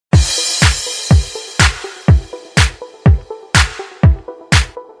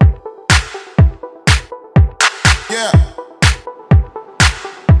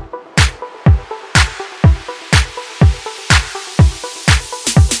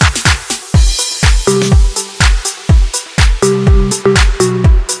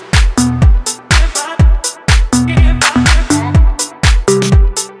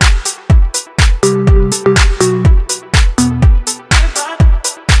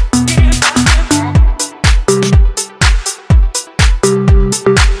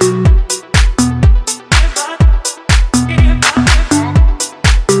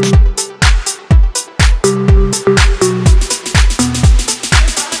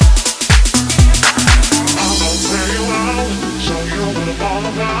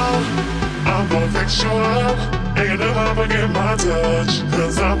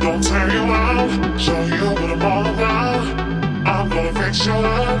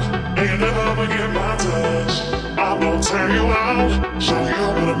up, and you never forget my touch. I'm gonna tear you out, show you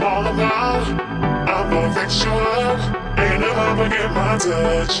what I'm all about. I'm gonna fix you up, and you never forget my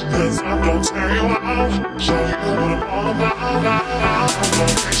touch. Cause I'm gonna tear you out, show you what I'm all about. I'm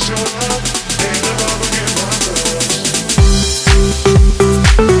gonna fix you up, and you never forget my touch.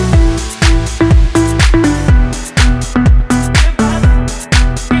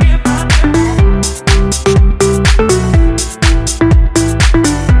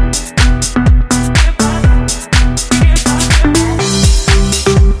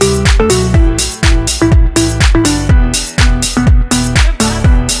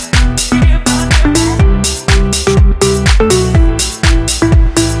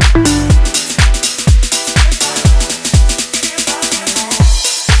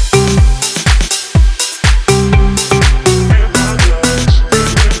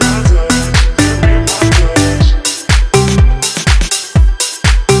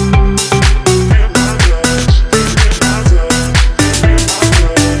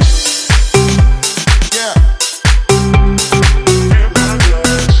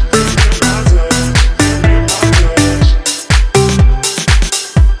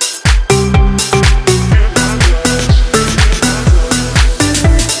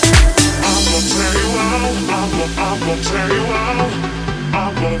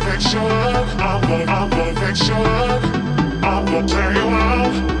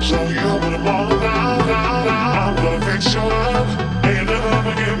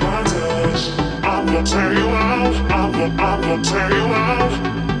 I'm gonna tear you out.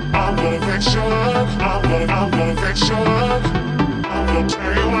 I'm gonna fix you up. I'm gonna fix you up.